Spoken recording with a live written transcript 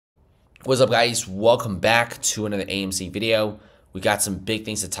What's up, guys? Welcome back to another AMC video. We got some big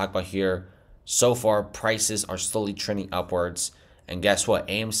things to talk about here. So far, prices are slowly trending upwards. And guess what?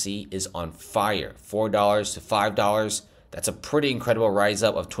 AMC is on fire. $4 to $5. That's a pretty incredible rise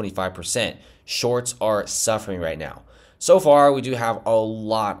up of 25%. Shorts are suffering right now. So far, we do have a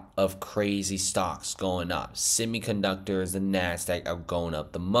lot of crazy stocks going up. Semiconductors, the NASDAQ are going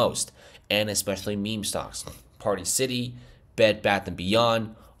up the most. And especially meme stocks. Party City, Bed Bath &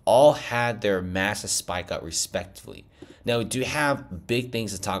 Beyond, all had their massive spike up respectively. Now, we do have big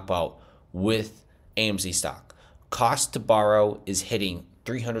things to talk about with AMC stock. Cost to borrow is hitting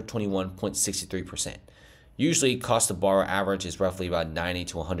 321.63%. Usually, cost to borrow average is roughly about 90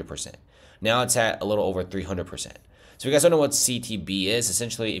 to 100%. Now it's at a little over 300%. So if you guys don't know what CTB is,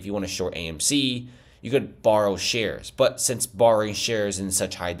 essentially, if you want to short AMC, you could borrow shares. But since borrowing shares is in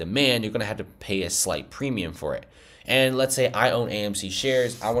such high demand, you're going to have to pay a slight premium for it. And let's say I own AMC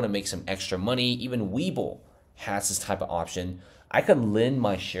shares, I want to make some extra money. Even Webull has this type of option. I could lend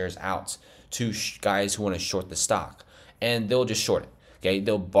my shares out to guys who want to short the stock, and they'll just short it. Okay,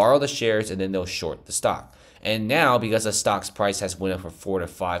 they'll borrow the shares and then they'll short the stock. And now, because the stock's price has went up from 4 to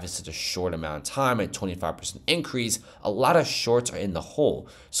 5 in such a short amount of time, a 25% increase, a lot of shorts are in the hole.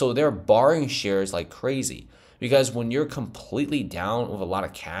 So they're borrowing shares like crazy. Because when you're completely down with a lot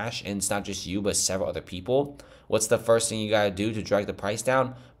of cash, and it's not just you, but several other people, what's the first thing you got to do to drag the price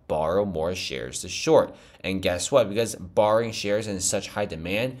down? Borrow more shares to short. And guess what? Because borrowing shares in such high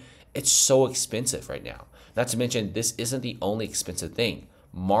demand, it's so expensive right now. Not to mention, this isn't the only expensive thing.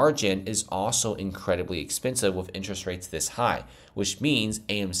 Margin is also incredibly expensive with interest rates this high, which means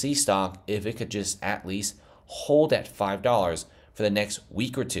AMC stock, if it could just at least hold at $5 for the next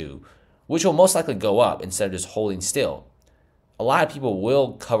week or two, which will most likely go up instead of just holding still, a lot of people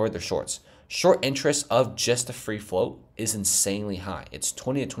will cover their shorts. Short interest of just the free float is insanely high. It's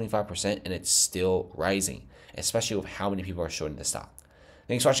 20 to 25% and it's still rising, especially with how many people are shorting the stock.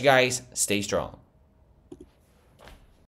 Thanks for watching, guys. Stay strong.